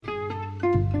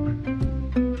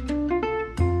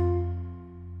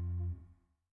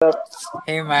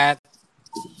Hey Matt,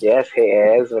 Yes,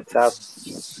 hey Ez, what's up?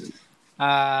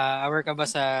 aware ka ba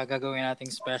sa gagawin nating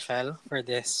special for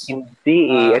this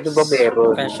Hindi ano ba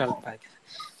meron? special podcast?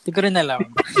 Hindi ko rin alam.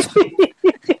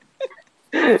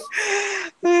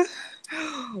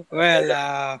 well,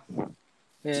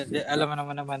 alam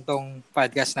mo naman tong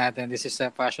podcast natin. This is a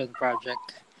passion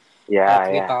project that Yeah,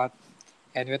 we yeah, thought.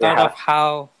 And we thought yeah, of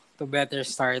how to better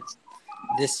start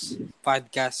this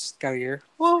podcast career.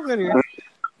 Oh, career. Career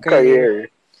career.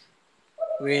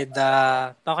 with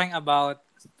talking about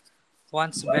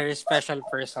one's very special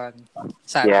person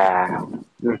sa atin. Yeah.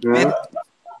 May, Mm-hmm.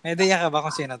 may idea ka ba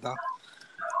kung sino to?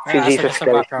 Or Si asa Jesus siya sa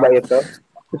Christ ba background? ito?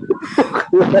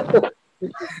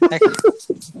 Next,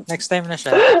 next time na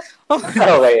siya.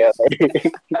 Okay, okay.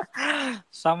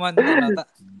 Someone,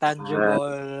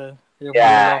 tangible, yung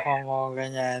Yeah, niloloko mo,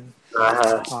 ganyan.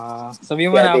 aha.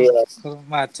 Sabihin Si mo ano na, yun?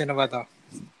 Matt, sino ba to?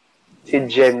 Si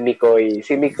Jem Mikoy.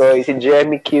 Si Mikoy, si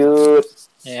Jemmy cute.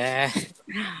 Yeah.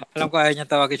 Alam ko ayaw niya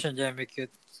tawagin siya Jemmy Cute.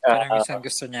 Pero minsan Ah,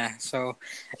 gusto niya. So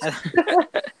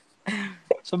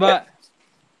ba,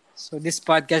 so this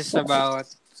podcast is about,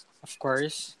 of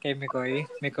course, kay Mikoy.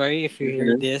 Mikoy, if you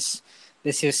hear mm-hmm.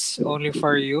 this is only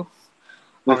for you.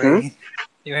 Mm-hmm. Okay?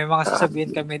 May mga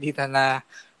sasabihin kami dito na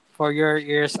for your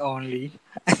ears only.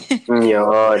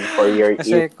 Yun, for your ears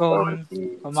Kasi kung,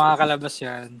 only. kung makakalabas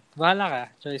yan, bahala ka.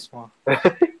 Choice mo.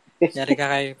 Yari ka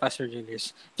kay Pastor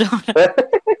Julius.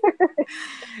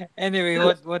 Anyway,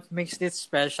 what makes it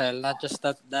special, not just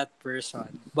that person,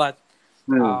 but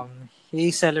Hmm.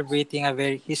 he's celebrating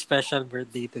his special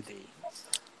birthday today.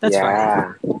 That's why.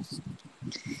 Yeah.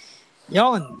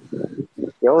 Yon.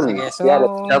 Yun. Sige, Yeah,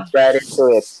 let's so, jump right into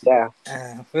it. Yeah.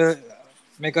 we'll,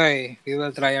 Mikoy, we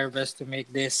will try our best to make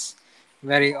this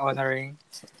very honoring.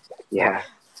 Yeah.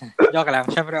 Joke lang,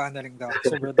 syempre honoring daw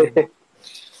sa birthday mo.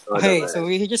 Oo Okay, naman. so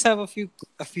we just have a few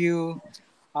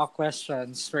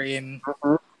questions wherein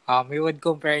Mhm. we would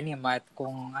compare ni Matt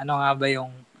kung ano nga ba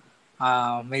yung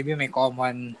maybe may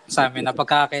common sa amin na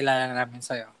pagkakakilala namin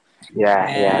sa'yo. Yeah,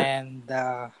 yeah. And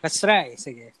let's try.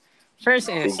 Sige. First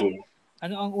is, Sige.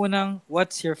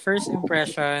 what's your first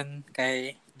impression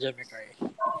kay Jimmy Curry?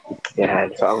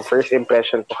 Yan. So, ang first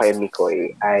impression ko kay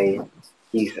Mikoy ay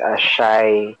he's a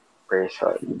shy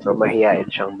person. So, mahihain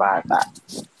siyang bata.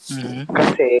 Mm-hmm.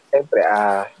 Kasi, siyempre,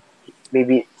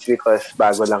 maybe it's because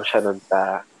bago lang siya nun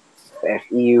sa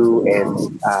FEU and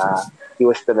he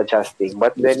was still adjusting.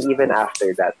 But then, even after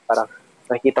that, parang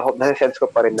nasa-sense ko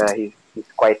pa rin na he's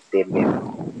quite timid.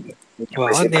 Yung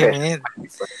Wow, first impression. David.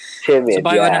 So, Timid,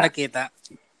 bakit yeah. nakita?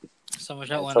 So, mo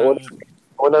siya So, unang...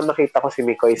 unang nakita ko si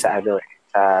Mikoy sa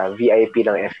VIP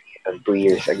ng FA 2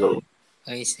 years ago.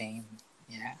 Okay, same.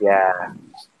 Yeah. Yeah.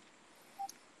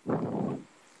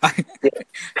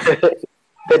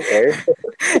 Dead air.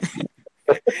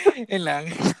 Yun lang.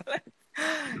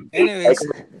 Anyways,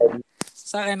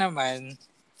 sa akin naman,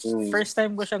 first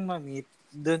time ko siyang ma-meet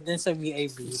doon din sa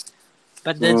VIP.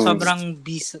 But then sobrang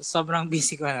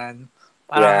busy ko nun.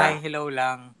 Parang hi, hello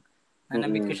lang.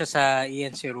 Na-meet ko siya sa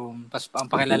ENC room. Ang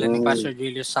pakilala ni Pastor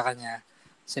Julius sa kanya,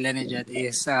 sila ni Jed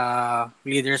is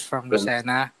leaders from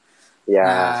Lucena. Yeah.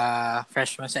 Na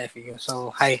freshman sa FEU.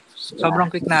 So, hi. Sobrang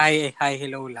quick na hi,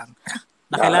 hello lang.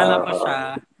 Nakilala ko siya,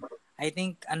 I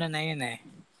think, ano na yun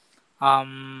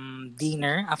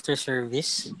dinner after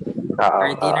service.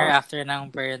 Or dinner after ng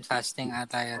parent fasting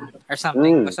ata yan. Or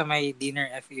something. Basta may dinner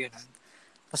FEU nun.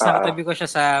 Tapos nakatabi ko siya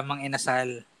sa Mang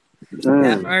Inasal.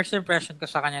 The first impression ko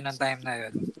sa kanya ng time na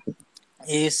yun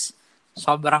is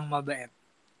sobrang mabait.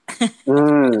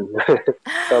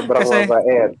 Sobrang Kasi,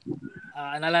 mabait.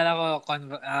 naalala ko,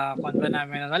 convo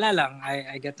namin, wala lang,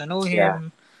 I get to know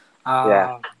him.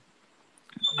 Yeah.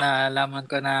 Nalaman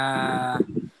ko na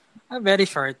very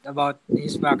short about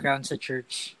his background sa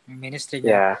church, yung ministry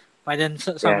niya. Yeah. But then,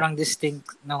 sobrang distinct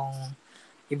nung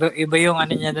iba yung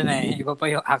ano niya doon iba pa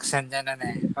yung accent niya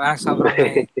doon Parang sobrang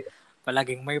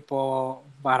palaging may po,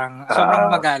 parang sobrang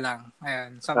magalang.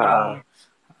 Ayun, sobrang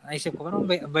naisip ko, parang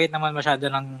bait naman masyado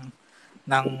ng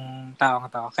taong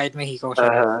to. Kahit may hikaw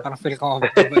siya. Parang feel ko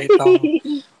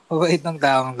mabait ng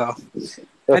taong to.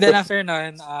 And then after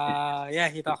nun,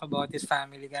 he talked about his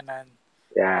family, ganun.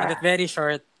 Yeah. And that very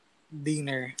short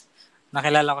dinner,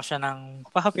 nakilala ko siya ng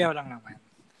pahapyaw lang naman.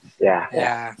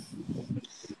 Yeah.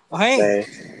 Okay.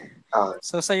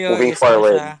 So sa'yo, moving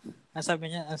forward.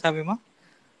 Ang sabi mo?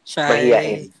 Siya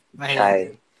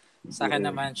mahihain. Shy. Sa akin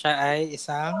naman, siya ay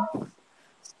isang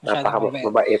masyadong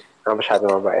mabait.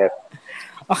 Masyadong mabait.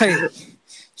 Okay.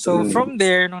 So, from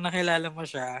there, nung nakilala mo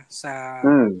siya sa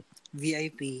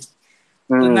VIP,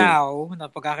 to now,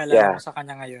 napagkakilala mo sa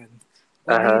kanya ngayon,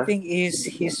 what do you think is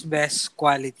his best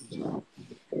quality?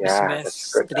 Yeah, that's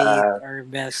best good. straight or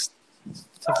best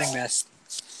something best.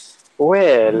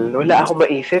 Well, wala akong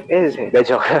maisip eh. The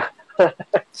joke lang.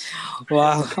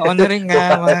 Wow, honoring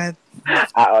nga, Matt.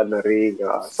 Honoring.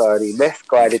 Oh, sorry. Best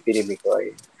quality ni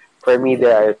Mikoy. For me,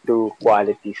 there are two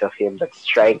qualities of him that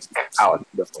strike out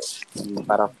the most. Yung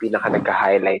parang pinaka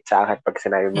nagka-highlight sa akin pag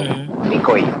sinabi mong Mm-hmm.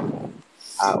 Mikoy.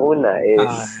 Una is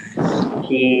Ah,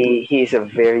 he is a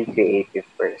very creative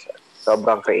person.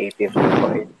 Sobrang creative ni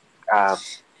Mikoy.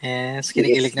 yes, He is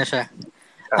kinikilig na siya.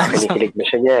 So, kinikilig na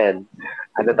siya niyan.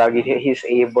 Ano tawag yun, he's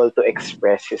able to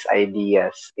express his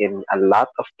ideas in a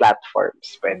lot of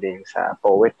platforms. Pwedeng sa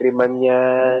poetry man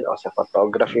yan, o sa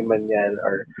photography man yan,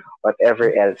 or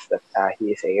whatever else that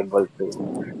he is able to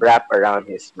wrap around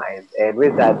his mind. And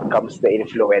with that comes the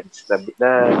influence that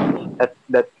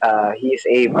he is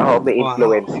able, may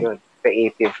influence wow. yun.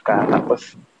 Creative ka,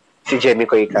 tapos si Jemmy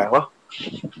Koy ka, oh,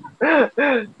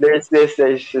 there's just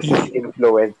this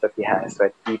influence that he has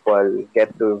when people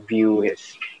get to view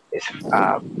his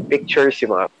pictures,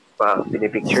 yung mga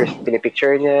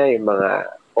pinipicture niya, yung mga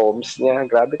poems niya.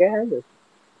 Grabe kaya yun.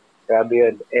 Grabe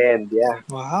yun. And yeah,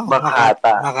 Wow,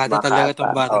 Makati talaga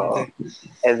tong makata. batang to.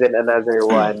 Oh. And then another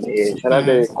one is,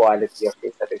 another Mm. quality of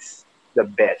his that is the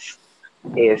best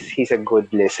is he's a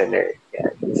good listener.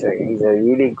 Yeah, he's a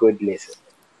really good listener.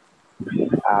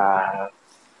 Ah,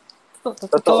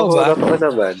 Totoo ba? totoo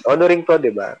naman. Honoring to,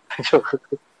 di ba?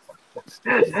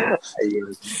 Ayun.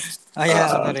 Ayan,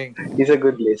 Uh, honoring. he's a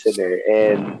good listener.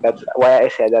 And that's why I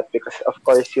said that because of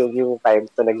course yung times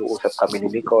na nag-uusap kami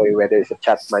ni Mikoy, whether it's a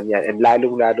chat man yan, and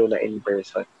lalong-lalo na in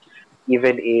person,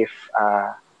 even if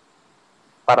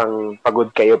parang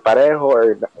pagod kayo pareho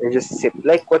or you just sit,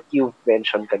 like what you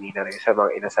mentioned kanina rin sa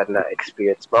mga inasal na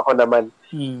experience mo. Ako naman,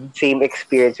 Mm. same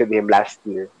experience with him last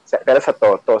year. Pero sa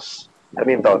Totos. I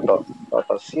mean, Totos.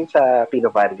 Yung sa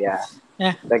Pino Valla.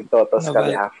 Yeah, Nag-Totos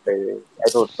kami nabal. after. I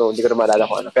don't know, hindi ko na maalala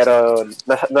kung ano. Pero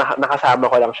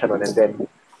nakasama ko lang siya noon. And then,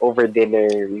 over dinner,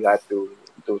 we got to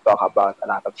talk about a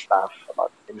lot of stuff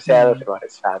about himself, Mm. about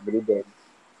his family then.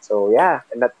 So, yeah.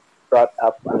 And that brought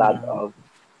up a lot Mm. of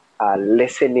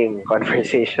listening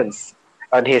conversations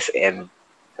on his end.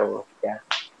 So, yeah.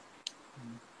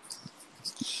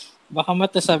 Baka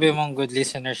matasabi mong good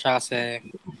listener siya kasi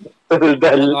masyado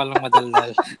Daldal. ka lang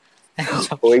madaldal.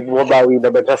 Uy, bumabawi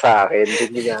naman siya sa akin.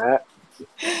 Hindi nga.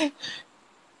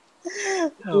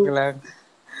 Okay lang.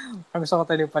 Parang gusto ko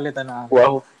tayo palitan na akin.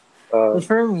 Wow. But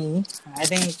for me, I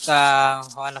think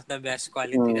one of the best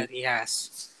quality Mm, that he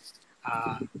has,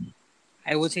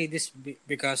 I would say this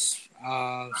because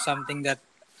something that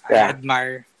I yeah.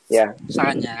 admire Yeah. sa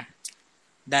kanya,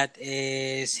 that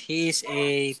is, he is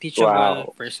a teachable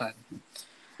Wow. person.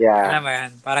 Yeah. Alam mo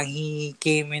yan, parang he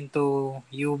came into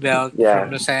U-Belt from Yeah.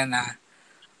 Lucena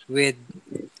with,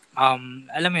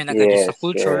 alam mo yun, nag-adjust sa Yes. Yes.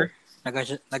 culture,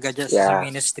 nag-adjust sa Yeah.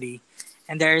 ministry,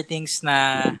 and there are things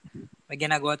na may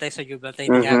ginagawa tayo sa U-Belt na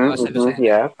hindi ginagawa Mm-hmm. sa Mm-hmm. Lucena.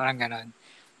 Yeah. Parang ganon.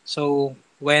 So,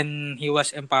 when he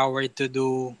was empowered to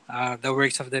do the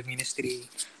works of the ministry,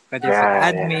 whether pag Yeah. Yeah.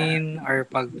 admin or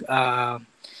pag Yes.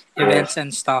 events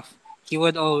and stuff, he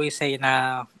would always say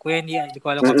na, Kuya, hindi ko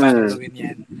alam kung paano Mm-mm. gawin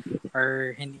yan.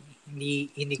 Or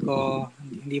hindi ko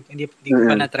pa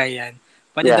Mm-mm. na-try yan.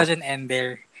 But it Yeah. doesn't end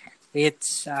there.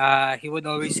 It's, he would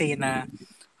always say na,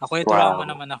 Kuya, turuan mo Wow.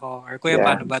 naman ako. Or Kuya, Yeah.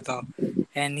 paano ba to?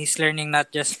 And he's learning not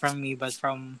just from me, but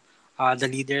from the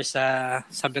leaders sa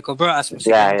sabi ko, bro, ask mo si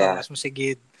Yeah. ganito, Yeah. ask mo si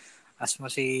Gid, ask mo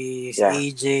si Yeah.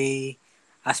 AJ,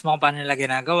 ask mo kung paano nila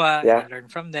ginagawa, Yeah. and learn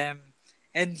from them.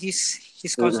 And he's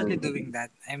constantly Mm-mm. doing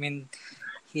that. I mean,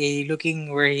 he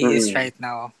looking where he is Mm-mm. right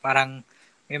now, parang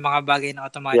may mga bagay na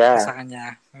automatic na Yeah. sa kanya.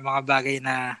 May mga bagay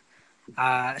na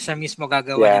siya mismo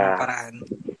gagawa niya ng Yeah. paraan.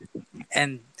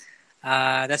 And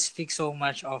that speaks so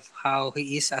much of how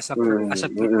he is as as a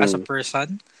Mm-mm.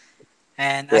 person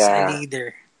and as a Yeah. leader.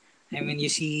 I mean,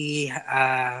 you see,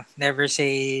 never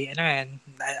say, ano yan,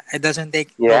 it doesn't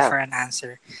take no Yeah. for an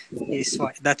answer.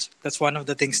 That's one of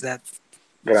the things that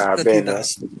he Grabe, no?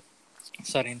 does.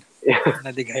 Sorry,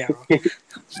 nadigay ako.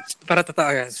 Para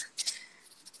totoo yan.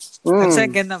 And mm.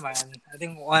 second naman, I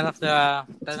think one of the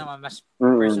naman, mas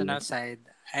Mm-mm. personal side,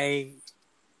 I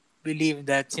believe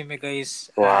that si Miko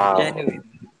is Wow. genuine.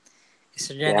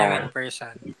 He's a Yeah. genuine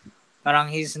person.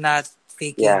 Parang he's not Yeah.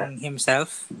 faking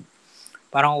himself.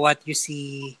 Parang what you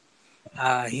see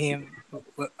him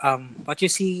what you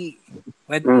see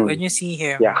when Mm. you see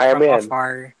Yeah, him kaya mo from yan.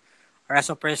 afar or as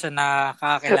a person na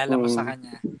kakakilala mo sa Mm.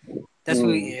 kanya, that's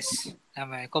who Mm. he is.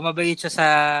 Tama. Kung mabait Mm. siya,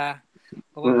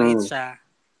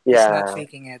 he's not Yeah.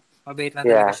 faking it. Mabait lang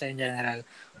talaga Yeah. siya in general.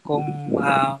 Kung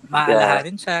Yeah.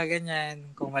 maalaharin siya,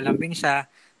 ganyan, kung malambing siya,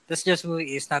 that's just who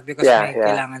he is, not because Yeah. may Yeah.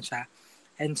 kailangan siya.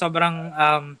 And sobrang,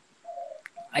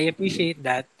 I appreciate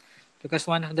that because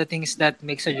one of the things that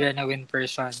makes a genuine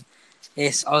person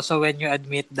is also when you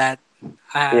admit that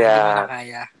hindi mo na Yeah.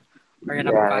 kaya or Yeah,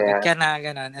 napapagod yeah. ka na,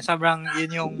 gano'n. And sobrang,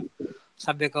 yun yung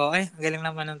sabi ko, ay, ang galing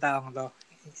naman ng taong to.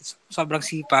 Sobrang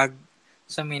sipag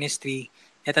sa ministry.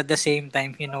 Yet at the same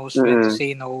time, he knows when to Mm-mm.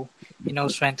 say no. He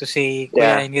knows when to say, Kuya,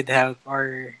 Yeah. I need help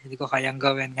or hindi ko kayang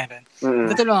gawin, gano'n. Mm-mm.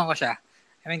 Tutulungan ko siya.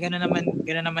 I mean, gano'n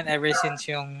naman ever since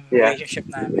yung Yeah. relationship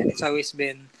namin. It's always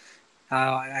been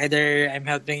either I'm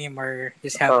helping him or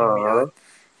he's helping me out. Uh,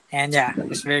 And yeah,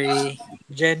 he's very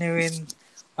genuine.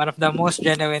 One of the most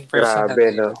genuine person that grabe,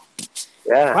 I no? know.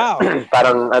 Yeah. Wow.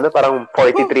 Parang Woo!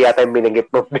 43 yata yung binanggit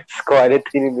mo best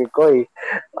quality ni Mikoy.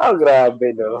 Oh,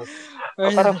 grabe, no?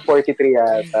 Parang 43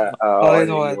 yata. All All in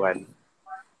in one. one.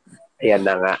 Ayan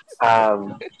na nga.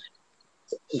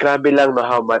 Grabe lang no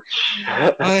how much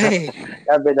Okay.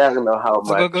 grabe lang no how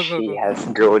Go, go, much go, he go. has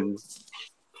grown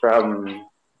from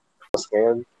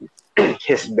ngayon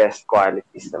his best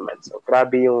qualities naman. So,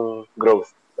 grabe yung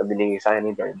growth na binigay sa akin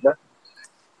ni Lord, no?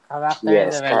 Character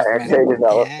Yes, character development.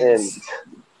 development.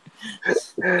 Yes.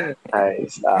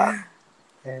 Nice.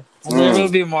 And there will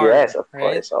be Yes, more, of right?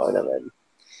 course. Oo naman.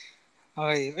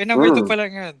 Okay. Wait, number 2 Mm. pa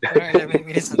lang yun. Parang 11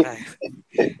 minutes na tayo.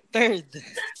 Third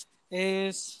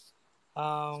is,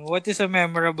 what is a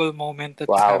memorable moment that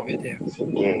you have Wow. with him?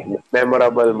 Sige.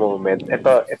 Memorable moment.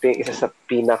 Ito yung isa sa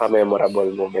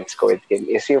pinaka-memorable moments ko with him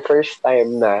is yung first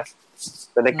time na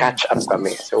Mm. nag-catch up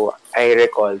kami. So, I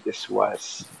recall this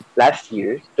was last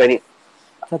year, 20,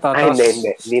 Sa hindi,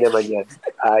 Totos. hindi naman yan.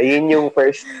 Yun yung Ayaw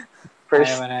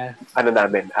first, mo na. ano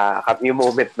namin, yung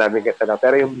moment namin gata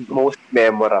pero yung most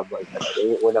memorable talaga,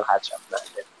 yung unang catch up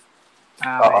namin.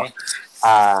 Oo. Okay.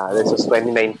 This was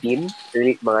 2019,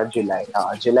 early mga July.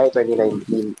 July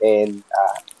 2019 and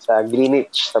sa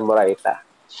Greenwich, sa Moraita.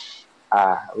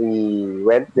 We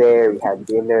went there, we had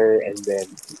dinner, and then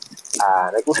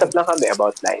nag-usap lang kami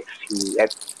about life.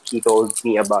 He told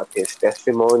me about his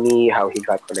testimony, how he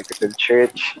got connected to the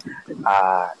church,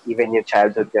 even yung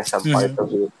childhood niya, some part Mm-hmm.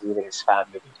 of it, even his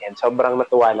family. And sobrang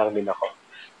natuwa lang din ako.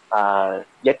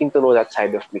 Getting to know that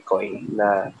side of Mikoy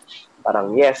na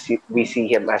parang yes, we see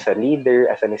him as a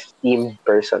leader, as an esteemed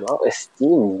person. Oh,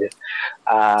 esteemed.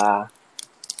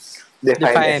 Define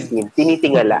Define. esteemed.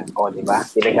 Tinitingala. Di ba?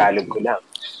 Tinagalog ko lang.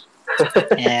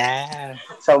 Yeah.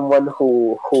 Someone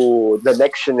who the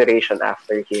next generation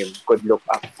after him could look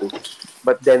up to.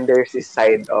 But then there's this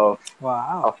side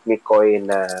Wow. of Mikoy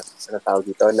na ano tawag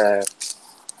dito na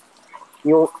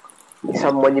yung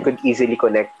someone you could easily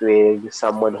connect with,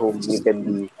 someone whom you can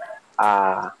be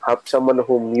help someone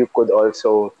whom you could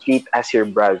also treat as your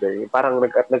brother. Parang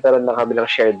nagkaroon na kami ng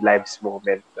shared lives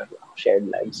moment. Shared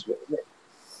lives moment.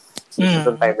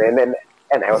 So, time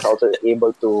and I was also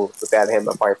able to tell him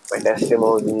a part of my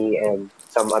testimony and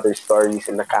some other stories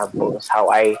in the campus.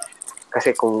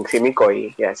 Kasi kung si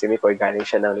Mikoy galing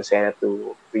siya ng Lucena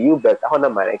to UBET. Ako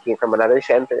naman, I came from another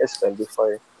center as well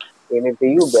before came into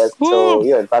UBET. So, Woo!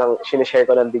 yun, parang sinishare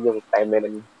ko lang din yung time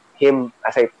and him,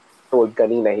 as I told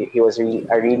kanina, he was really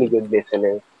a really good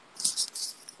listener.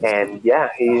 And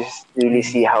yeah, he's really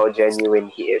see how genuine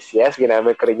he is. Yes,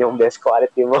 ginamit ko rin yung best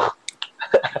quality mo.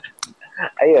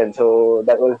 Ayun, so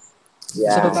that was, Sa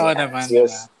yeah, totoo naman,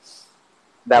 yes,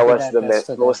 I that could was the attest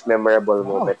to that. most memorable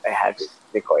Wow. moment I had with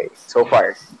Mikoy so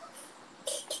far.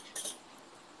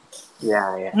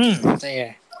 Yeah.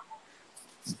 Sige.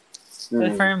 Well,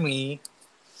 Mm. for me,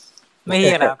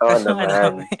 mahirap. Oo Kasi naman.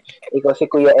 marami. Ikaw si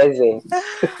Kuya Ez eh.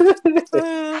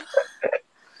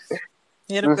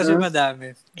 Mahirap kasi madami.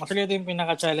 Actually, ito yung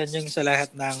pinaka-challenging sa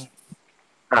lahat ng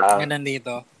Ah,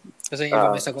 nandito. Kasi yung iba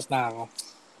may sagot na ako.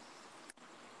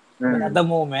 But at mm. the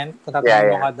moment, kung Yeah, tatanungin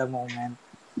mo yeah. ka at the moment,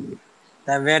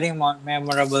 the very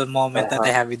memorable moment that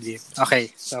I have with you.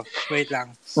 Okay, so wait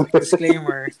lang.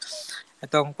 Disclaimer,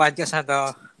 itong podcast na to,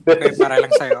 okay, para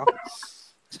lang sa'yo.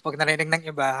 So, pag narinig ng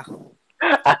iba,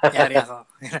 yari ako.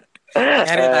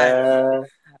 Yari tayo.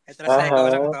 I trust na ikaw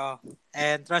lang Aha. to.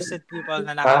 And trusted people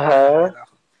na nakakarinig Aha. nito.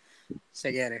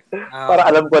 Sige, Re. Para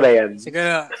alam ko na yan.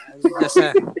 Siguro,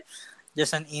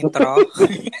 just an intro.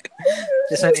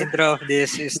 Just an intro of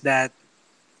this is that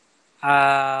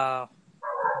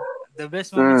the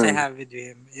best moments I Mm. have with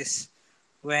him is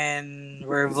when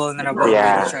we're vulnerable with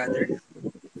Yeah. each other.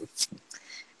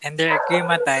 And there came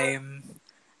a time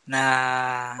na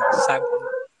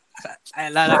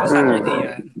alala ko Saturday Mm.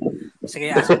 yun. Sige,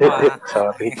 asa mo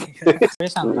Sorry.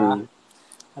 Saan ka? Mm.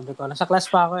 Sabi ko, nasa class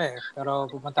pa ako eh. Pero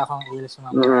pupunta akong IELTS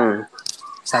mamaya. Mm.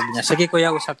 Sabi niya, sige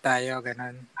kuya, usap tayo.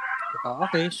 Ganun. Sabi ko,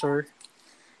 okay, sure.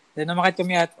 Then umakit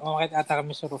ata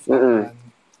kami sa rooftop Mm. nun.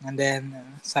 And then,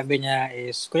 sabi niya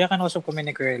is, Kuya, kanausap kami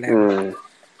ni Kuya Lem. Mm.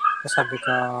 Tapos sabi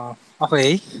ko,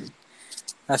 okay.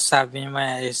 Tapos sabi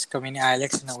niya is, kami ni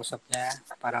Alex, nausap niya.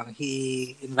 Parang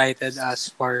he invited us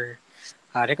for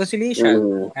reconciliation.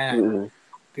 Mm. Ayan. Mm.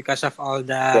 Because of all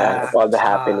the Yeah, of all the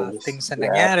happenings. things na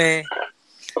Yeah. nangyari,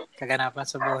 kaganapan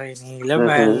sa buhay ni Mm-hmm.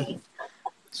 Lemel.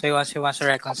 So he wants to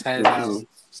reconcile daw.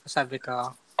 Mm-hmm. So sabi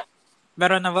ko,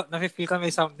 pero na-feel ko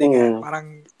may something Mm-hmm.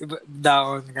 parang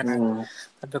down, ganun. Mm-hmm.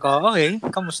 Sabi ko, okay,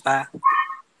 kamusta?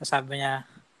 So sabi niya,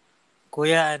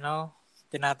 Kuya,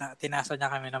 tinasa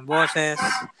niya kami ng boses.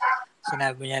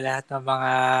 Sinabi niya lahat ng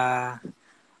mga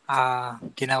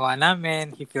ginawa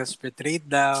namin. He feels betrayed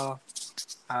daw.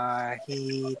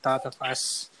 He thought of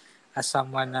us as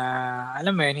someone na,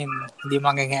 alam mo yun, hindi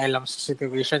mangingialam sa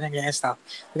situation and ganyan stuff.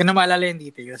 Hindi ko na maalala yung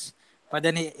details. But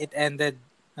then it ended,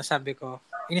 nasabi ko,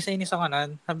 inis ako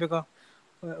nun. Sabi ko,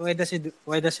 why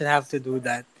does it have to do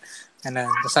that? Ganun.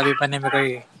 Tapos sabi pa namin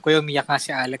Kuya, umiyak nga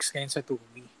si Alex ngayon sa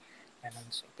Tubi. Ganun.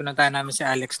 So, pinuntahan namin si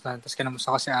Alex nun. Tapos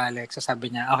kinamusta ko si Alex. So,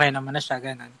 sabi niya, okay naman na siya.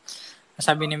 Ganun.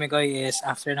 Sabi ni Mikoy is,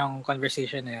 after ng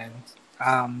conversation na yun,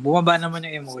 bumaba naman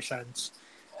yung emotions.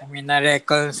 I mean,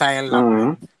 na-reconcile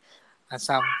naman at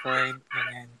some point.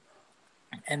 Ganyan.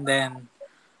 And then,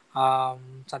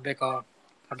 sabi ko,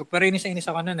 pero inis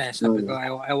ako nun eh. Sabi ko,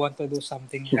 I want to do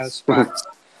something else pa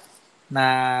na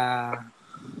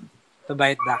to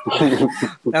bite back.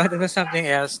 I want to do something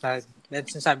else na then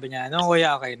sabi niya, no,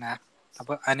 kuya, okay na.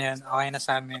 Tapos, okay na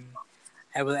sa amin.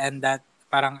 I will end that.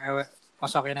 Parang,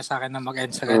 mas okay na sa akin na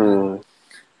mag-end sa ganun.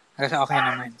 Kasi okay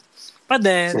naman. But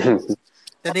then,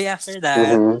 the day after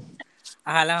that,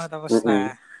 akala ko tapos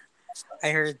na,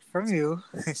 I heard from you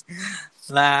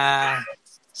na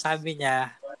sabi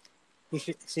niya,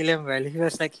 si Lemuel, he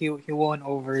was like he won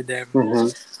over them.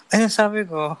 Ayun, sabi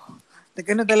ko,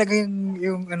 ano talaga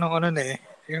yung ano ko nun eh,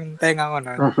 yung tenga ko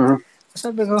nun.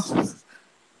 Sabi ko,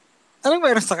 anong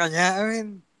meron sa kanya? I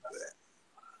mean,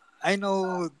 I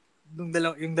know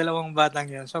yung dalawang batang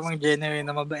yun, sobrang genuine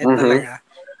na mabait talaga.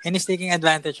 And he's taking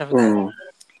advantage of that.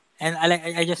 And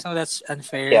I just know that's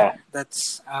unfair. Yeah.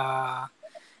 That's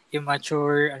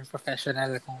immature,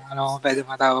 unprofessional, kung ano pwede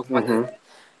matawag mo din.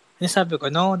 And sabi ko,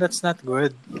 no, that's not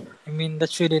good. I mean, that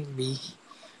shouldn't be.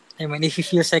 I mean, if he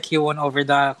feels like he won over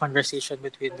the conversation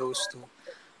between those two,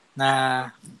 na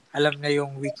alam na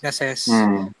yung weaknesses,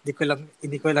 hindi ko lang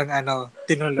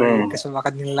tinuloy kasi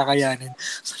baka nila kayanin.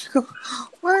 Sabi ko,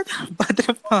 what? Bad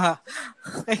trip pa.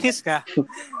 Ayos ka.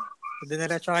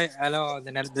 Dinerecho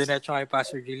kay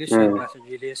Pastor Julius yun. Pastor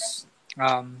Julius,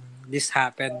 this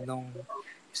happened nung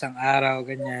isang araw,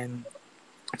 ganyan.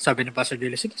 Sabi ni Pastor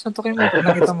Julius, sige, santukin mo,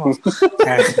 nakita mo.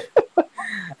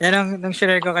 Yan nung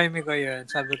share ko kay Miko yun.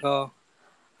 Sabi ko,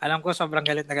 alam ko sobrang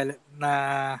galit na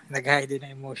nag-hide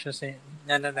ng emotions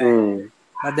niya na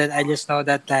But then I just know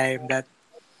that time that,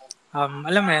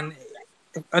 alam mo yan,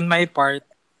 on my part,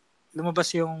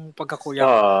 lumabas yung pagkakuya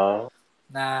ko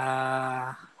na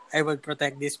I will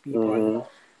protect these people.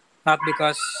 Not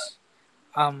because,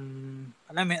 alam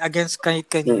mo, against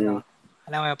kahit kanino.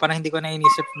 Alam mo, parang hindi ko na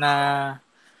inisip na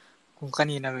kung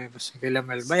kanina may basta kila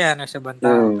Mel ba yan o sa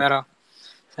banta. Pero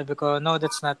sabi ko, no,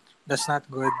 that's not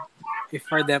good. If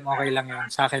for them, okay lang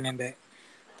yun. Sa akin, hindi.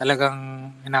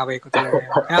 Talagang inaway ko talaga yun.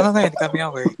 Kaya ako ngayon, kami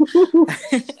okay.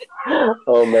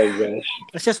 Oh my gosh.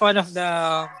 It's just one of the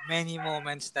many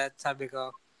moments that sabi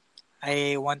ko,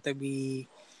 I want to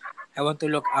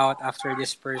look out after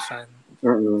this person.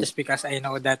 Just because I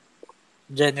know that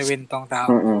genuine tong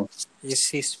tao. His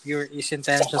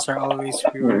intentions are always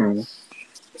pure.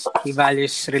 He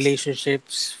values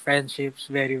relationships, friendships,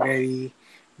 very, very,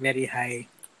 very high.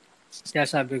 Kaya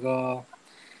sabi ko,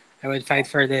 I will fight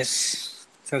for this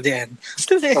till the end.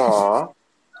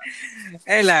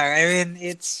 Eh lang, I mean,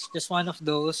 it's just one of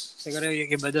those. Siguro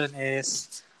yung iba dun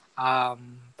is,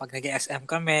 pag nag-SM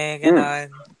kami,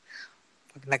 gano'n.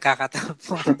 Pag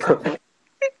nagkakatapon kami.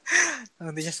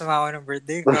 Hindi siya sumawa ng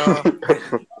birthday ko.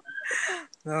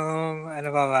 Nung,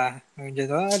 nung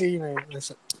January, may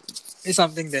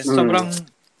something din. Sobrang,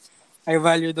 I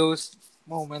value those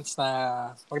moments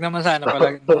na, wag naman sana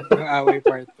pala yung away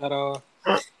part. Pero,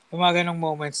 yung mga ganong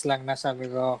moments lang na sabi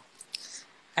ko,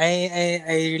 I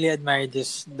really admire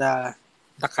the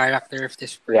character of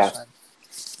this person.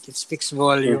 Yeah. It speaks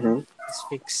volume. It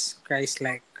speaks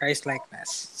Christ-likeness.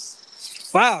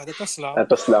 Wow, that was long. That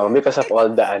was long because of all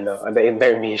the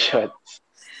intermissions.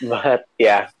 But,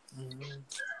 yeah.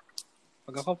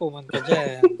 Pag ako pumunta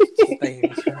dyan,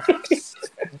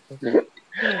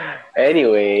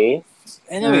 Anyway.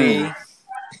 Ano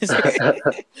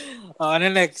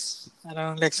next?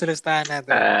 Anong next sa listahan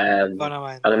natin?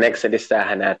 Ang next sa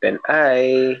listahan natin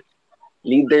ay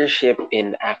leadership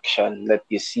in action that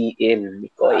you see in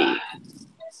Mikoy.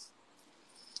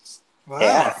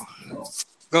 Yeah. Wow.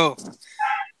 Go.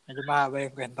 Medyo mahaba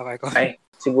yung kwento ko. Ay,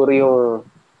 siguro yung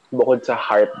bukod sa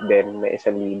heart din na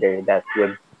isang leader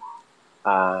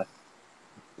uh,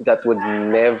 that would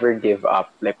never give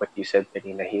up, like what you said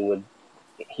kanina. He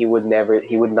would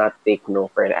not take no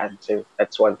for an answer.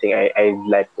 That's one thing I'd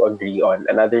like to agree on.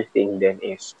 Another thing then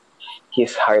is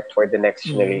his heart for the next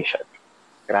generation.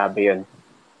 Grabe yun.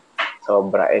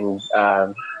 Sobra. And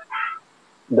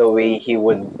the way he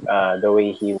would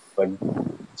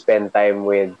spend time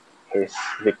with his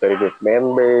Victory Group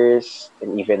members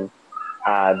and even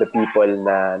the people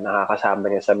na nakakasama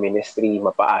niya sa ministry,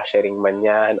 mapa-ushering man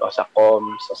yan o sa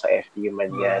comms o sa FU man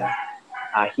yan.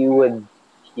 He would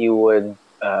he would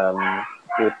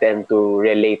tend to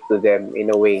relate to them in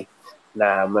a way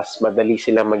na mas madali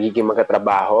silang magiging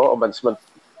magkatrabaho o mas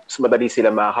madali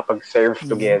sila makakapag-serve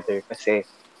together kasi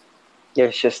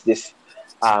there's just this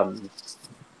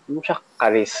hindi siya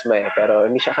charisma pero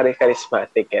hindi siya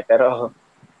charismatic pero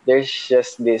there's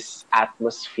just this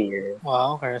atmosphere.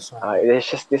 Wow, charisma. There's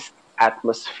just this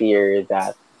atmosphere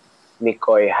that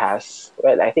Mikoy has.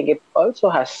 Well, I think it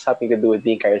also has something to do with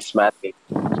being charismatic.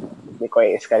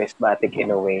 Mikoy is charismatic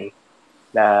in a way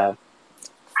na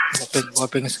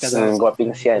Guwapings ka daw.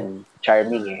 guwapings yan.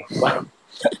 Charming eh.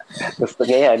 Gusto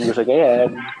niya yan.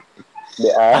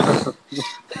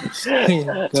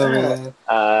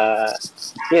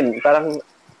 Yun, parang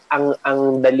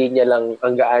ang dali niya lang,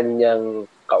 ang gaan niyang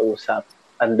kausap,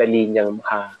 ang dali niyang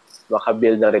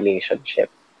makabuild ng relationship.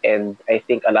 And I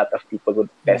think a lot of people would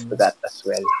attest to that as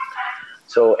well.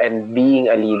 So, and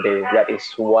being a leader, that is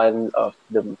one of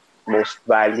the most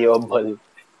valuable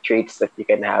traits that you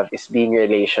can have is being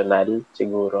relational,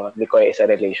 siguro. Mikoy is a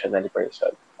relational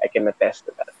person. I can attest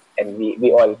to that. And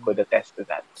we all could attest to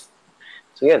that.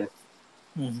 So, yun.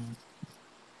 Mm-hmm.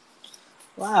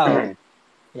 Wow.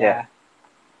 Yeah.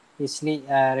 He's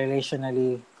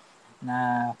relationally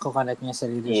na kukonect niya sa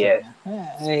leadership niya.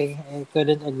 I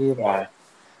couldn't agree more.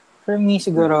 For me,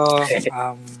 siguro,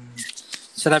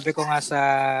 sinabi ko nga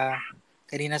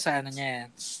kanina sa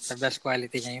niya, sa best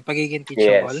quality niya, yung pagiging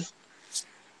teachable. Yes.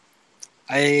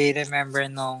 I remember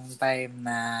nung time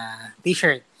na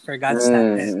t-shirt for God's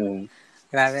Not.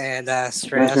 Grabe, the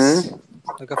stress.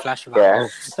 Nagka-flashback. Yeah.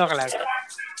 So, class.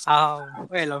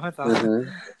 Well, ano to?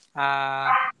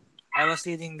 I was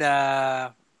leading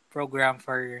the program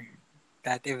for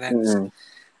that event.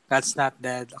 God's Not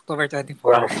Dead. October 24.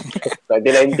 Wow.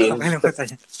 2019.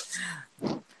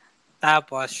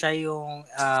 Tapos, siya yung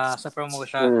sa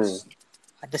promotions.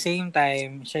 At the same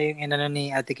time, siya yung inano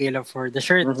ni Ate Kayla for the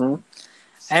shirt.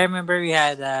 I remember we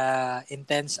had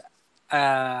intense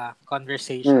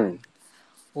conversation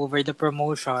over the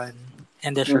promotion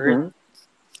and the shirt.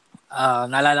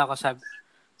 Naalala ko,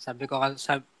 sabi ko,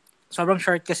 sobrang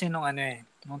short kasi nung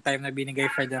time na binigay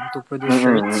for them to produce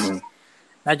shirts.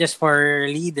 Not just for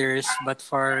leaders, but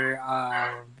for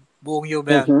buong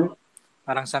UBEL.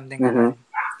 Parang something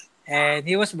And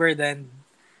he was burdened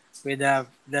with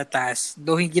the task.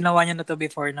 Though ginawa niya na to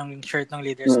before ng shirt ng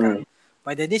Leaders Cup.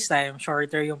 But then this time,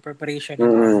 shorter yung preparation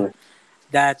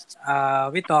that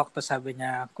we talked, to sabi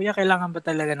niya, Kuya, kailangan ba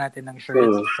talaga natin ng shirt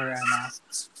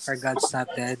for God's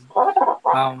Not Dead?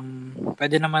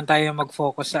 Pwede naman tayo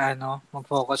mag-focus sa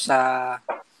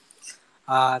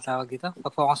tawag dito,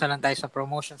 mag-focus na lang tayo sa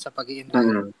promotion, sa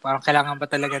pag-i-invite. Parang kailangan ba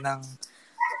talaga ng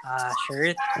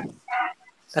shirt?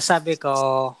 Tapos sabi ko,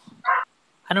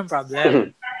 anong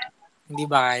problem? Hindi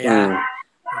ba kaya?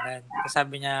 Tapos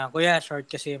sabi niya, Kuya, short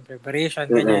kasi yung preparation,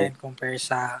 ganyan, compare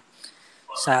sa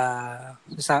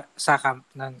camp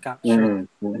ng camp,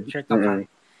 shirt ng camp.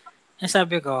 And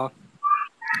sabi ko,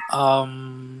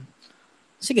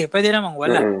 sige, pwede namang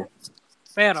wala.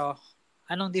 Pero,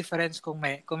 anong difference kung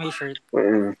may shirt?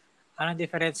 Anong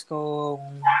difference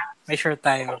kung may shirt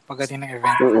tayo pagdating ng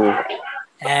event?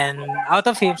 And out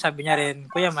of him, sabi niya rin,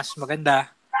 Kuya, mas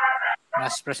maganda,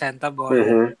 mas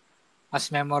presentable, mas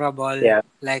memorable,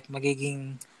 like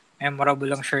magiging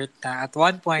memorable ang shirt na at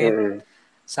one point,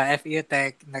 sa FEU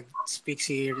Tech, nag-speak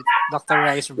si Dr.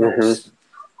 Rice Brooks.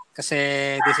 Kasi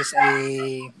this is a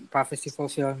prophecy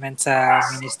fulfillment sa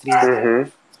ministry.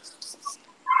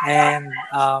 And,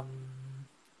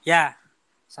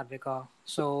 sabi ko,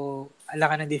 so, alam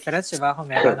ka ng difference, diba?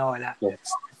 Kung meron o wala.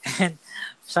 And,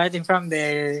 starting from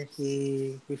there,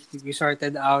 we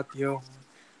sorted out yung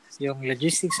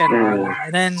logistics and all.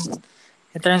 And then,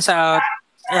 it turns out,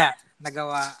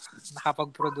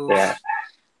 nakapag-produce.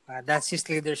 That's his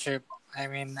leadership. I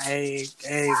mean, I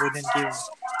wouldn't give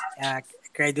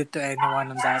credit to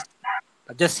anyone on that,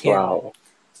 but just him. Wow.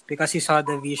 because he saw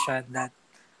the vision that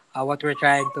what we're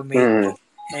trying to make, Mm.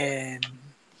 and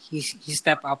he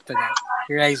stepped up to that.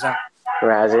 He rise up.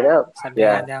 Rise it up. Sabi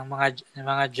nga Yeah. ng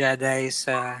mga Jedi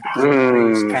sa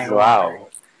Rey Skywalker, Wow.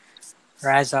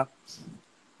 rise up,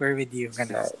 we're with you.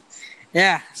 Ganun. Nice.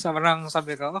 Yeah, sobrang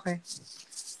sabi ko, okay.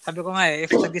 Sabi ko nga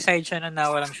if nag-decide siya na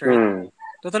walang surety, Mm.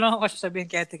 tutulungan ko siya sabihin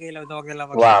kay Ate Kayla na huwag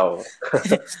nila mag-short. Wow.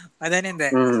 But then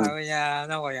hindi. Mm. Sabi niya,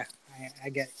 no kuya,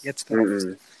 I gets ko.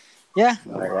 Mm-mm. Yeah.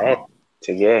 Alright.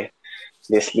 Sige.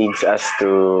 This leads us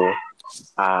to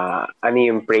ano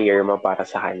yung prayer mo para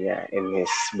sa kanya in his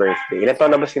birthday. Ilan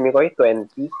taon na ba si Mikoy?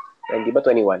 20? 20 ba?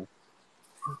 21?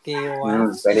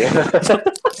 21. 21.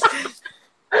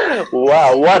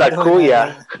 Wow, what a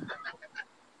kuya.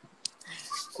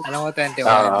 Alam mo, 21.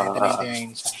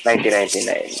 1999 siya.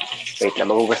 1999. Wait lang,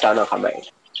 magugusta ako ng kamay.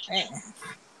 Eh.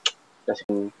 Kasi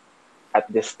at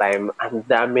this time, ang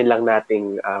dami lang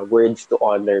nating words to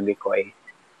honor Mikoy.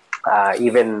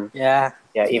 Even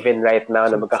right now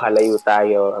na magkakalayo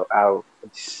tayo,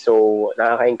 so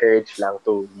nakaka-encourage lang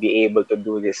to be able to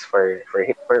do this for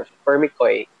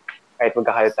Mikoy. Kahit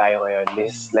magkakalayo tayo ngayon,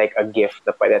 this is like a gift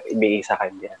na pwede ibigay sa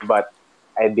kanya. But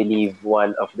I believe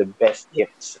one of the best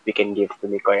gifts we can give to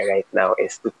Mikoy right now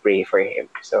is to pray for him.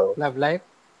 So Love life?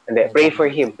 Hindi, pray for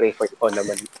him.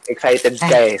 Naman. Excited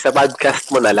ka eh. Sa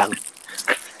podcast mo na lang.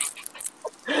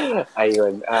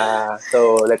 Ayun.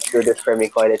 So, let's do this for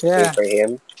Mikoy. Let's pray for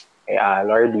him.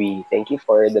 Lord, we thank you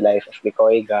for the life of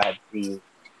Mikoy, God. We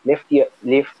lift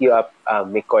you up,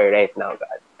 Mikoy, right now,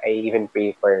 God. I even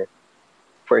pray for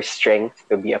strength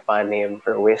to be upon him,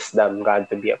 for wisdom, God,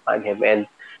 to be upon him. And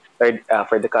Lord,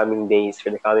 for the coming days,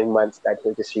 for the coming months, that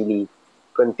he'll just really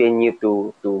continue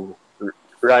to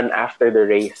run after the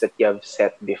race that you have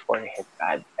set before him,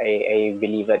 God. I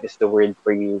believe that is the word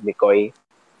for you, Mikoy,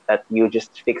 that you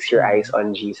just fix your eyes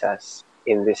on Jesus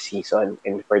in this season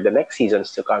and for the next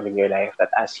seasons to come in your life,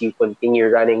 that as you continue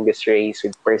running this race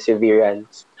with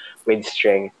perseverance, with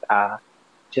strength,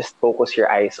 just focus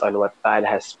your eyes on what God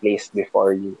has placed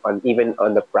before you, even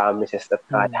on the promises that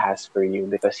God has for you,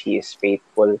 because He is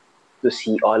faithful to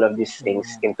see all of these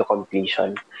things into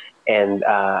completion. And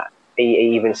I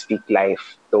even speak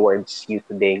life towards you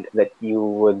today, that you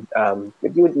would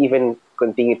even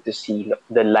continue to see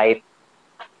the light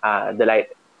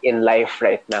in life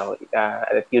right now,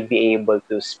 that you'd be able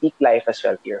to speak life as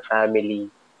well to your family,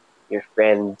 your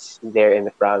friends there in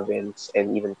the province,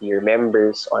 and even to your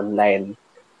members online.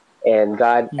 And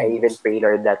God, I even pray,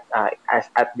 Lord, that as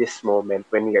at this moment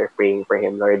when we are praying for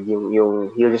him, Lord, yung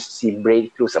you'll just see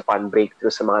breakthroughs upon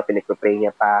breakthroughs sa mga pinagpapray niya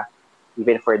pa,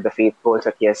 even for the faithfuls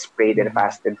that he has prayed and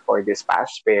fasted for this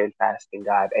past prayer and fasting,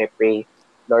 God. I pray,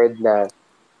 Lord, na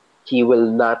he will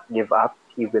not give up.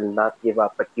 He will not give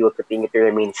up, but he will continue to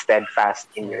remain steadfast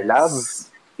in your love.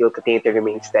 He will continue to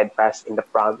remain steadfast in the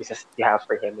promises you have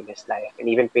for him in his life. And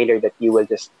even pray, Lord, that you will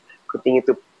just continue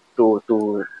to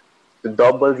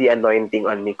double the anointing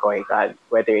on Mikoy, God,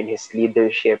 whether in his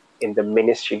leadership, in the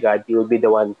ministry, God, you will be the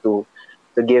one to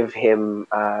give him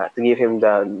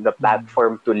the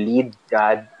platform to lead,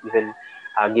 God, even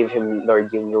give him,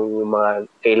 Lord, yung mga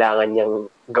kailangan niyang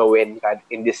gawin, God,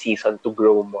 in this season to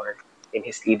grow more in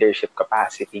his leadership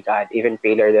capacity, God. Even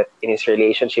pray, Lord, that in his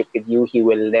relationship with you, he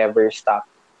will never stop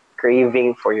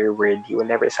craving for your word. He will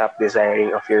never stop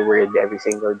desiring of your word every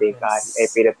single day, God. I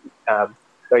pray that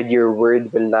Lord, your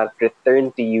word will not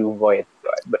return to you void,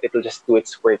 God, but it will just do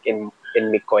its work in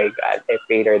Mikoy, God. I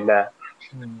pray, Lord,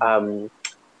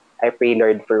 I pray,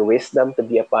 Lord, for wisdom to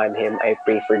be upon him. I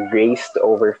pray for grace to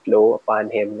overflow upon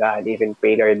him, God. Even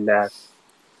pray, Lord, na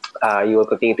you will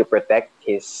continue to protect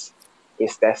his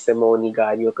testimony,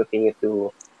 God. You will continue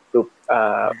to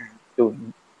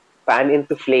fan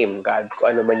into flame, God,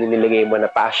 kung ano man yung nilagay mo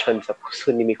na passion sa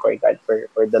puso ni Mikoy, God,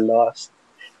 for the lost,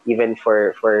 even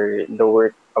for the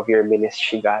work of your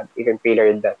ministry, God. Even pray,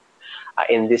 Lord, that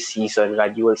in this season,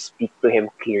 God, you will speak to him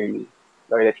clearly.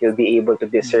 Lord, that he'll be able to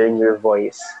discern your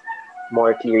voice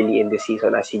more clearly in this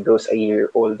season as he grows a year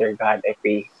older, God. I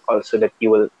pray also that you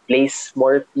will place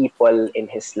more people in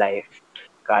his life,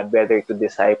 God, whether to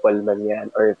disciple man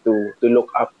yan or to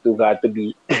look up to God, to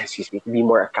be, excuse me, to be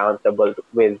more accountable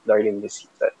with, Lord, in this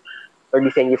season. Lord,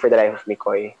 we thank you for the life of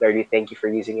Mikoy. Lord, we thank you for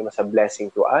using him as a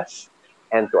blessing to us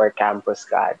and to our campus,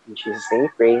 God. In Jesus' name we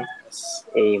pray.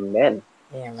 Amen.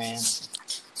 Amen.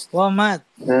 Wow, Matt.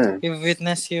 You've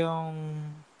witnessed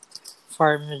yung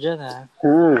farm nyo dyan, ha?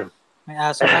 May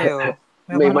aso kayo.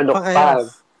 May manok pa kayo.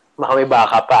 Baka may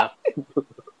baka pa.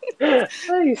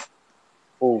 Nice.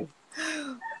 Oh.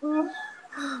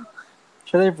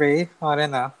 Should I pray? O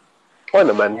rin, Oo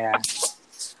naman. Yeah.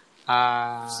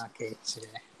 Okay, sige.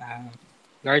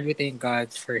 Lord, we thank God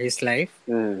for his life.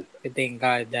 Mm. We thank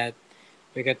God that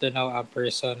we get to know a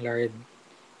person, Lord,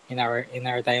 in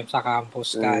our time sa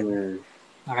campus, God. Mm.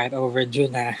 Na kahit overdue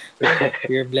na,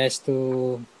 we're blessed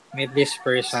to meet this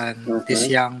person, this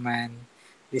Mm-hmm. young man,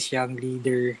 this young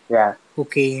leader Yeah. who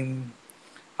came.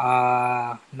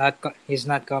 He's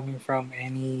not coming from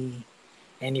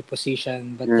any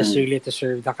position, but just Mm. really to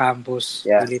serve the campus,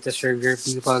 Yeah. really to serve your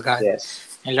people, God. Yes.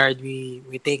 And Lord, we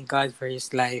thank God for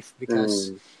his life because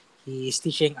Mm. he is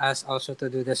teaching us also to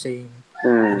do the same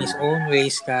in Mm. his own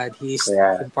ways, God. He is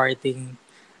Yeah. imparting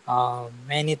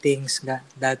many things, God,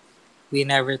 that we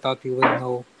never thought we would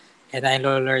know. And I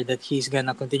know, Lord, that he's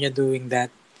gonna continue doing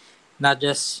that, not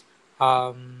just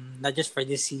not just for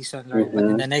this season, Lord, but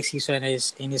in Mm-hmm. the next season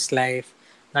is in his life,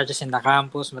 not just in the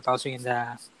campus, but also in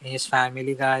his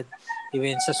family, God,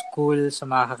 even sa school, sa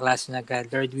mga kaklase niya, God.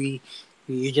 Lord,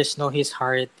 you just know his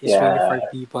heart is really Yeah. for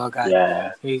people, God.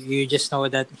 Yeah. You just know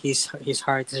that his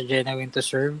heart is genuine to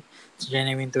serve, it's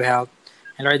genuine to help.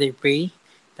 And Lord, I pray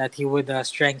that he would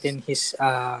strengthen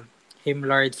him,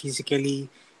 Lord,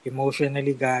 physically,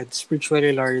 emotionally, God,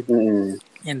 spiritually, Lord, Mm-mm.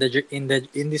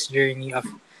 in this journey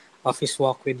of his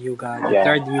walk with you, God. That Yeah.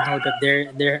 Lord, we know that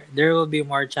there will be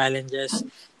more challenges,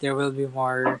 there will be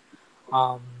more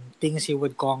um things he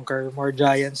would conquer, more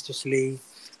giants to slay,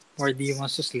 more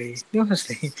demons to slay, demons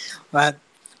to slay. But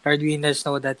Lord, we just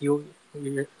know that your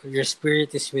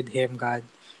spirit is with him, God.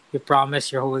 You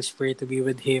promise your Holy Spirit to be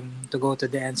with him, to go to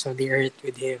the ends of the earth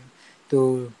with him,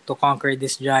 to conquer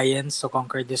these giants, to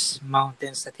conquer these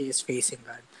mountains that he is facing,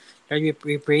 God. Lord,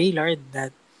 we pray, Lord,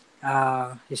 that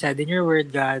you said in your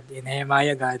word, God, in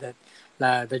Nehemiah, God,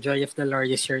 that the joy of the Lord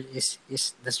is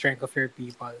the strength of your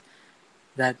people.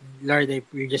 That Lord,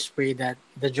 we just pray that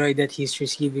the joy that he's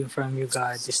receiving from you,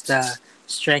 God, is the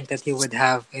strength that he would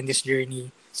have in this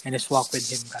journey and his walk with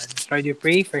him, God. Lord, we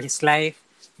pray for his life.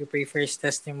 We pray for his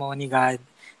testimony, God.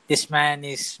 This man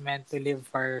is meant to live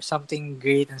for something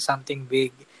great and something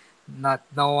big. Not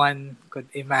no one could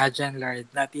imagine, Lord,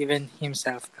 not even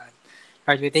himself, God.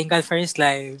 Lord, we thank God for his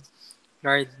life.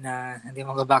 Lord, na hindi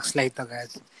mo backslide to, God.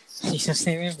 In Jesus'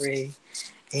 name we pray.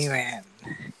 Amen.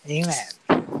 Amen.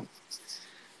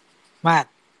 Matt,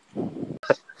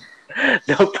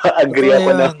 ito Napa-agree na ako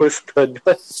na yun. gusto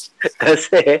doon.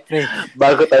 Kasi Pray.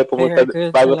 bago Prayer ko sa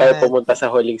bago tayo lahat. pumunta sa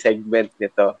huling segment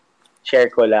nito,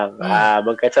 share ko lang. Mm.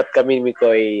 Magka-chat kami ni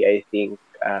Koy, I think,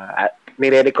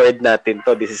 nire-record natin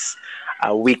to. This is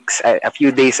weeks, a few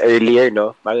days earlier,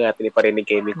 no? Bago natin iparinig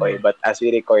kay Mikoy. Mm. But as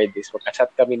we record this, magka-chat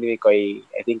kami ni Mikoy,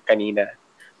 I think kanina,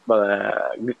 mga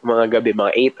mga gabi,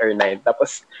 mga 8 or 9.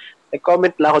 Tapos,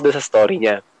 nag-comment lang ako doon sa story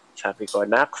niya. Sabi ko,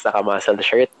 Nax, naka-muscle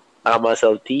shirt,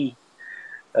 naka-muscle tee.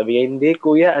 Sabi niya, hindi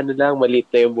kuya, ano lang, maliit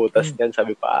na yung butas Mm. niyan.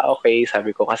 Sabi ko, okay.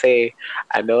 Sabi ko, kasi,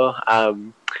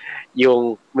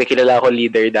 yung may kilala ako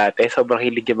leader dati, sobrang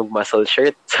hilig niya mag-muscle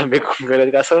shirt. Sabi ko,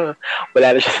 gano'n. Kaso, wala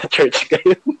na siya sa church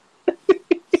ngayon.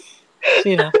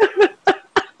 Sino?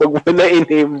 Huwag mo na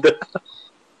i-name doon.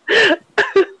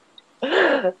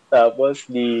 Tapos,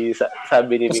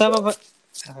 sabi ni Miko, Kasama ba?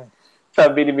 Okay.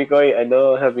 sabi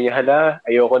niya, hala,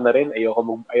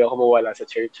 ayoko mawala sa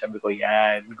church. Sabi ko,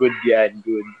 yan, good.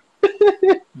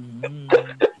 Mm.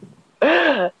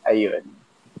 Ayun.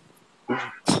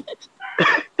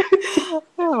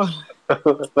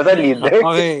 Basta leader.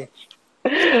 Okay.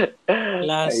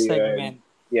 Last Ayun. segment.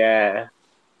 Yeah.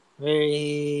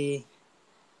 Very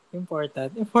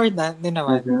important. Important din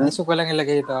naman. Mm-hmm. Naiso ko lang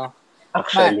ilagay ito. Matt,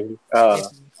 Actually. if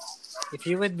if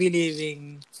you would be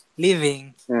leaving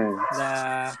Mm, the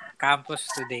campus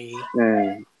today,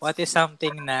 mm. what is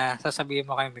something na sasabihin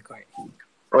mo kay Mikoy?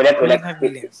 Ulit. Believe na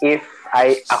believe. If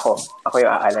ako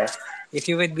yung aalis. If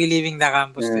you would be leaving the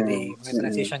campus Mm, today, may mm,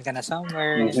 transition ka na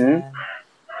somewhere, mm-hmm. ganyan.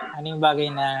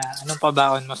 Anong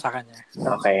pabaon mo sa kanya?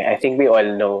 Okay, I think we all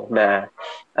know na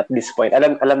at this point,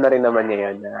 alam na rin naman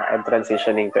niya yun na I'm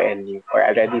transitioning to NU or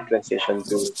already transitioned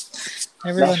to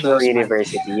Everyone National knows, Matt.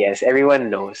 University. Yes, everyone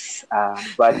knows.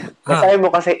 But Huh. nasabi mo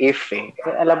kasi if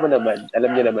alam niyo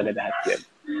naman na lahat yun.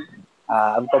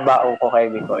 Ang pabaong ko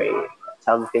kay Mikoy,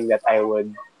 something that I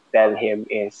would tell him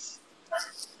is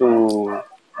to,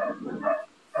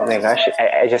 oh my gosh,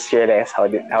 I just realized how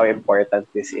important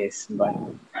this is. But,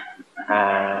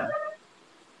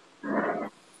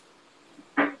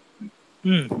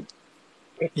 Hmm.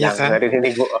 wait Iyak lang, ka?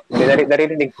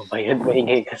 narinig mo ba yun?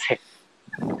 Maingay kasi.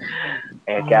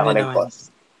 Kaya ako Hindi naman. nag-pause.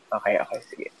 Okay,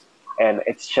 sige. And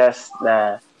it's just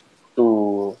na to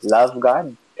love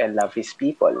God and love His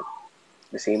people.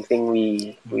 The same thing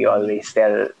we Mm. always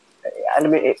tell. Alam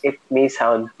mo, it may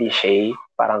sound cliche,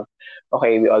 parang,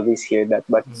 okay, we always hear that,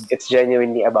 but Mm. it's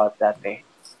genuinely about that eh.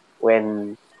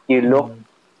 When you look Mm.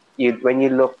 when you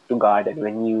look to God and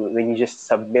when you just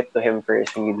submit to Him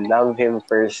first and you love Him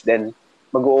first, then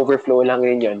mag-overflow lang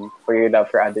yun for your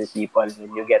love for other people.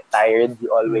 When you get tired,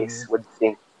 you always Mm. would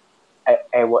think,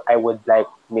 I would like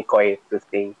Mikoy to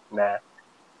think na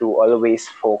to always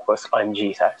focus on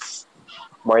Jesus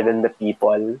more than the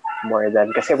people, more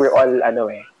than, kasi we're all,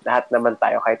 lahat naman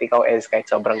tayo, kahit ikaw, kahit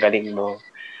sobrang galing mo,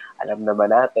 alam naman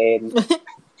natin,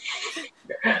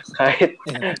 kahit,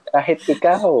 Yeah. kahit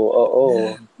ikaw,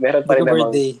 oo, meron Hindi pa ko rin namang,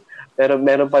 birthday.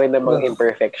 meron pa rin namang Oh.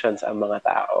 imperfections ang mga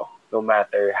tao, no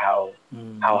matter how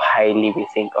Mm. highly we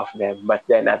think of them. But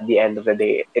then at the end of the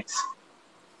day, it's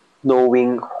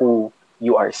knowing who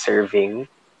you are serving.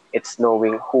 It's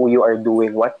knowing who you are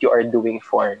doing, what you are doing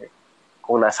for,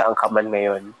 kung nasaan ka man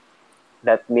ngayon.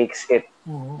 That makes it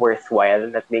Mm.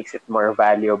 worthwhile, that makes it more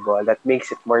valuable, that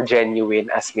makes it more genuine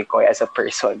as Mikoy, as a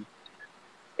person.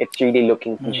 It's really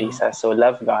looking to Mm. Jesus. So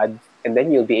love God, and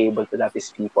then you'll be able to love His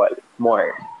people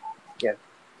more. Yeah.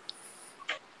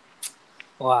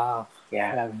 Wow.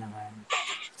 Yeah. Grabe naman.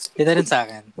 Kita rin sa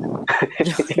akin.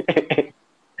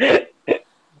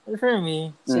 For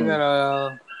me,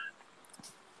 siguro,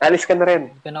 Alis ka na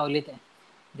rin. hindi ko na ulit eh.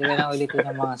 Hindi ko na ulitin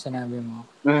yung mga sinabi mo.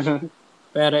 Mhm.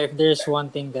 Pero if there's one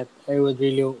thing that I would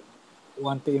really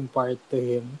want to impart to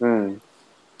him,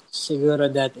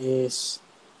 siguro that is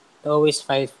to always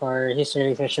fight for his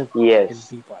relationship with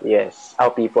Yes. people. Yes. How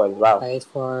people. Wow. Fight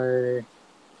for,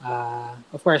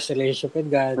 of course, relationship with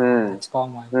God. That's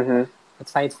common. Mm-hmm. But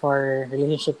fight for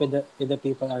relationship with the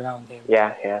people around him.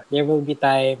 Yeah, yeah. There will be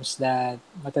times that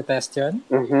matetest yun.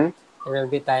 Mm-hmm. There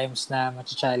will be times na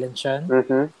mati-challenge yun.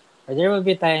 Mm-hmm. Or there will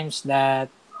be times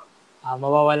that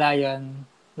mawawala yun,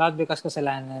 not because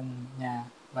kasalanan niya,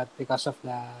 but because of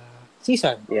the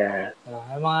season. Yeah.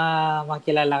 May mga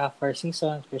makilala ka for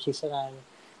season, for seasonal.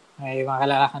 May mga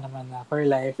kilala ka naman na for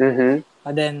life. Mm-hmm.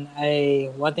 But then,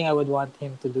 one thing I would want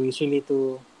him to do is really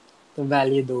to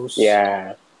value those.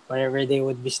 Yeah. Wherever they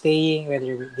would be staying,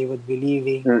 whether they would be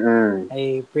leaving. Mm-mm.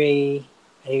 I pray,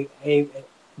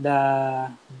 the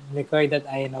Mikoy that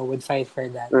I know would fight for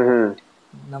that. Mm-hmm.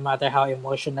 No matter how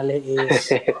emotional it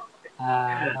is,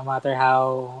 no matter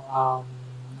how,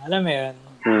 alam mo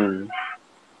yun,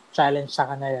 challenge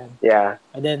sa ka na yun. Yeah.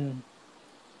 But then,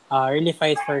 really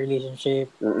fight for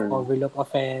relationship, overlook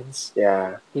offense,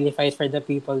 really fight for the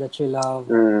people that you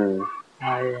love,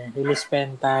 really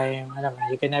spend time. Alam mo,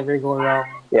 you can never go wrong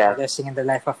investing in the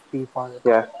life of people.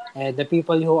 Yeah. And the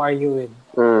people who are you with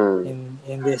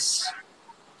in this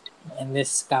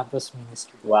campus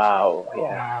ministry. Wow.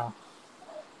 Yeah.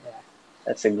 Yeah.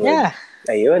 That's a good.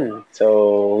 Ayun.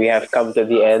 So we have come to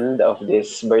the end of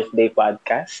this birthday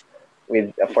podcast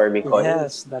with For Mikoy.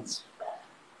 Yes, that's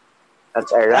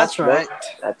a wrap. That's right.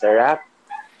 That's a wrap.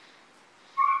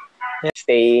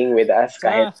 Staying with us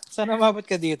kahit... Sana umabot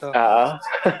ka dito.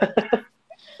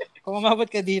 Kung umabot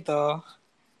ka dito,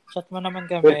 chat mo naman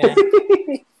kami.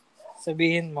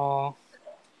 Sabihin mo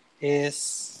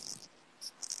is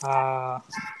ano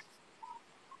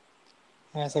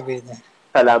sabihin niya?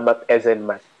 Salamat,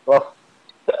 Ezenman. Oh.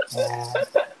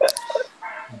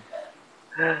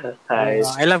 Hi.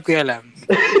 I love Kuya Lam.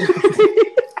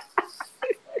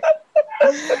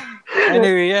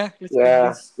 Anyway, let's do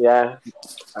this. Yeah.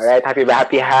 All right, happy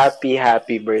birthday,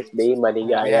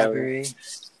 maligayang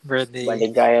birthday.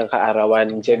 Maligayang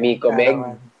kaarawan, Jemico Meg.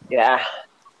 Yeah.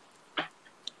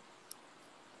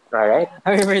 All right.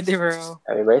 Happy birthday, bro.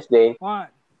 Happy birthday. 1,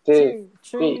 2,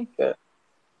 3.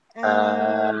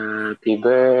 Happy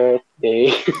birthday.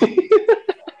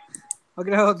 Wag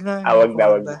na. Wag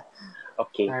na.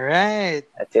 Okay. All right.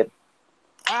 That's it.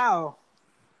 Wow.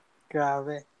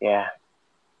 Grabe. Yeah.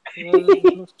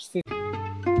 15